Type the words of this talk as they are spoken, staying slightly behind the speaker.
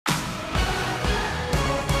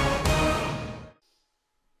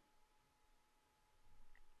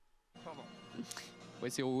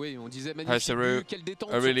Serhou,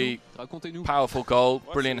 a really powerful goal,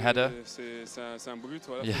 brilliant header.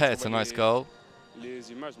 Yeah, it's a nice goal.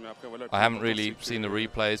 I haven't really seen the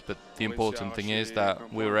replays, but the important thing is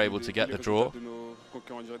that we were able to get the draw,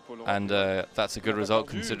 and that's a good result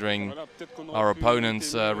considering our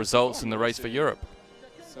opponent's results in the race for Europe.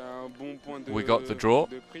 We got the draw.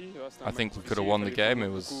 I think we could have won the game. It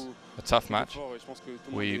was a tough match.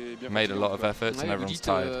 We made a lot of efforts and everyone's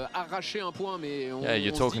tired. Yeah,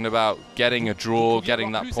 you're talking about getting a draw,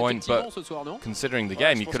 getting that point, but considering the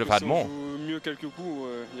game, you could have had more.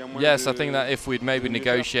 Yes, I think that if we'd maybe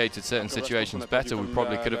negotiated certain situations better, we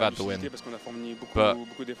probably could have had the win. But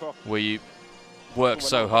we worked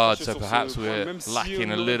so hard, so perhaps we're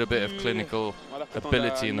lacking a little bit of clinical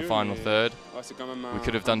ability in the final third. We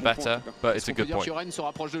could have done better, but it's a good point.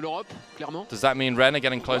 Does that mean Rennes are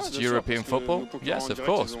getting closer to European football? Yes, of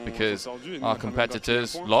course, because our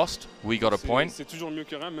competitors lost, we got a point,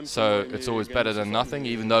 so it's always better than nothing,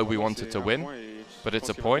 even though we wanted to win. But it's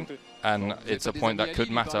a point, and it's a point that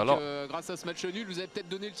could matter a lot.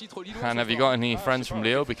 And have you got any friends from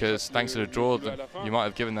Lille? Because thanks to the draw, you might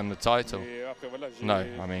have given them the title. No,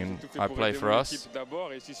 I mean, I play for us.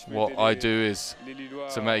 What I do is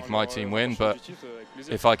to make my team win, but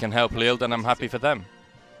if I can help Lille, then I'm happy for them.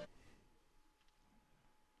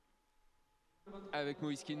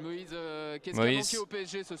 Moïse,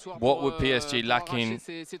 what were PSG lacking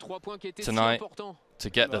tonight to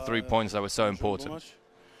get the 3 points that were so important?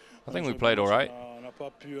 I think we played all right.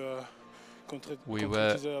 We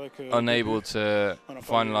were unable to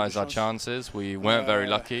finalize our chances. We weren't very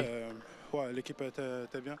lucky.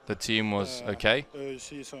 The team was okay,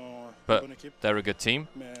 but they're a good team.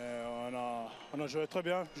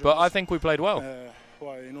 But I think we played well.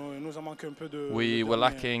 We were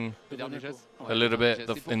lacking a little bit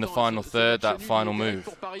in the final third, that final move.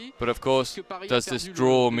 But of course, does this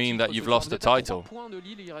draw mean that you've lost the title?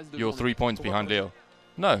 You're 3 points behind Lille.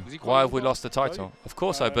 No. Why have we lost the title? Of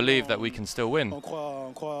course, I believe that we can still win.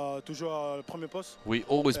 We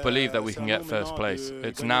always believe that we can get first place.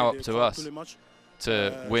 It's now up to us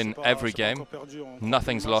to win every game.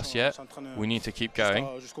 Nothing's lost yet. We need to keep going,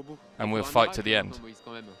 and we'll fight to the end.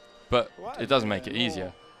 But it doesn't make it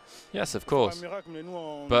easier. Yes, of course.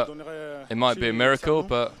 But it might be a miracle,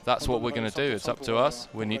 but that's what we're going to do. It's up to us.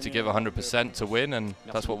 We need to give 100% to win, and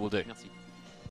that's what we'll do.